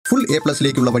Full A+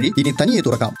 ലേക്കുള്ള വഴി ഇനി തനിയെ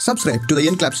തുറക്കാം. Subscribe to the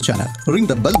ENCLAPS channel. Ring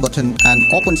the bell button and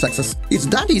open success. It's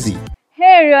that easy.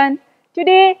 Hey everyone.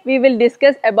 Today we will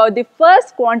discuss about the first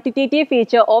quantitative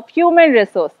feature of human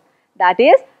resource, that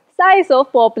is size of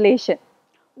population.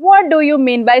 What do you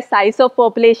mean by size of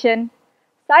population?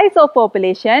 Size of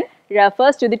population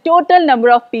refers to the total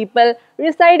number of people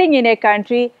residing in a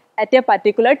country at a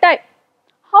particular time.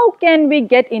 How can we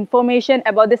get information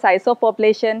about the size of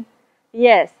population?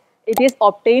 Yes, it is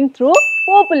obtained through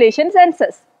population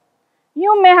census.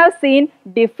 You may have seen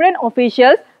different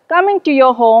officials coming to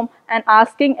your home and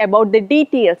asking about the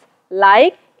details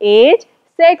like age,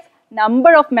 sex,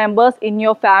 number of members in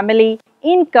your family,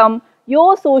 income, your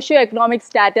socio-economic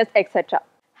status, etc.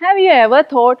 Have you ever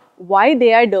thought why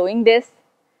they are doing this?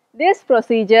 These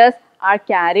procedures are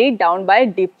carried down by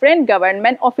different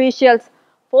government officials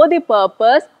for the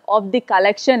purpose of the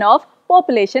collection of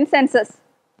population census.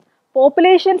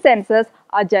 Population census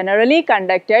are generally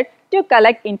conducted to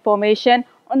collect information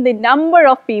on the number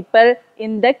of people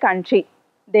in the country,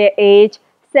 their age,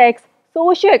 sex,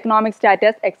 socio-economic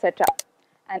status, etc.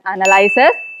 and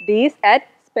analyzes these at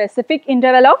specific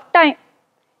interval of time.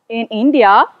 In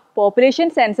India, population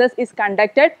census is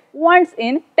conducted once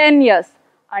in 10 years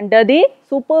under the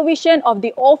supervision of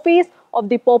the Office of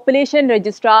the Population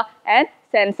Registrar and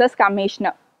Census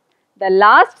Commissioner. The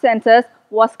last census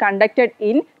was conducted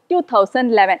in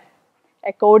 2011.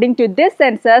 According to this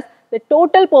census, the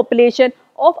total population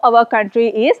of our country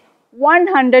is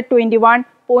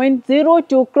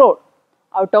 121.02 crore,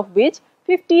 out of which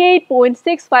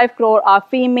 58.65 crore are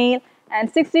female and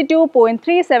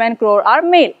 62.37 crore are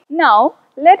male. Now,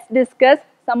 let's discuss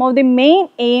some of the main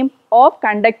aim of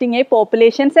conducting a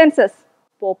population census.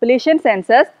 Population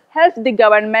census helps the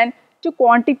government to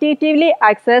quantitatively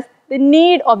assess the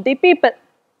need of the people.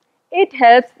 It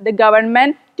helps the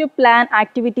government to plan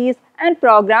activities and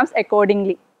programs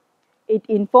accordingly. It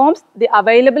informs the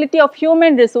availability of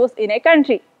human resource in a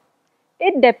country.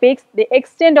 It depicts the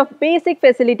extent of basic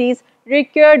facilities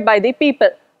required by the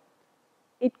people.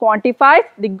 It quantifies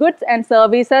the goods and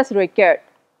services required.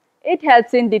 It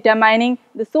helps in determining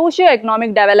the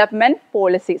socio-economic development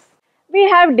policies. We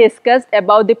have discussed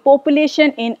about the population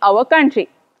in our country.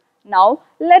 Now,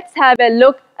 let's have a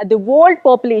look at the world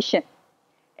population.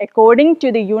 According to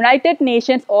the United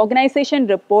Nations Organization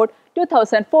Report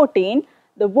 2014,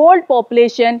 the world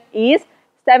population is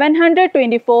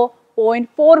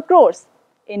 724.4 crores,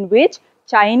 in which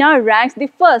China ranks the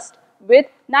first with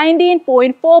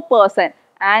 19.4%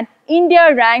 and India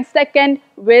ranks second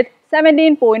with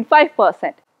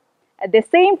 17.5%. At the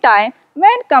same time,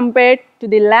 when compared to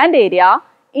the land area,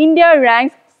 India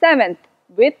ranks 7th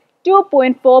with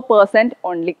 2.4%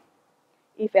 only.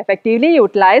 If effectively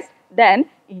utilized, then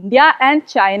India and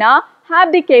China have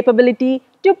the capability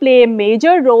to play a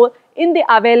major role in the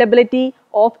availability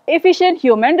of efficient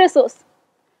human resource.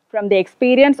 From the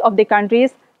experience of the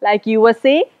countries like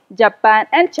USA, Japan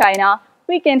and China,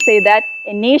 we can say that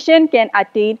a nation can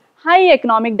attain high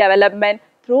economic development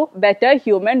through better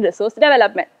human resource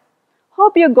development.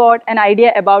 Hope you got an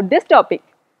idea about this topic.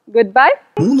 Goodbye.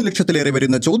 3 ലക്ഷത്തിലേറെ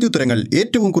വരുന്ന ചോദ്യോത്തരങ്ങൾ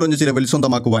ഏറ്റവും കുറഞ്ഞ ചിലവിൽ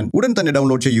സ്വന്തമാക്കുവാൻ ഉടൻ തന്നെ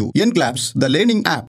download ചെയ്യൂ ENCLAPS the Learning App.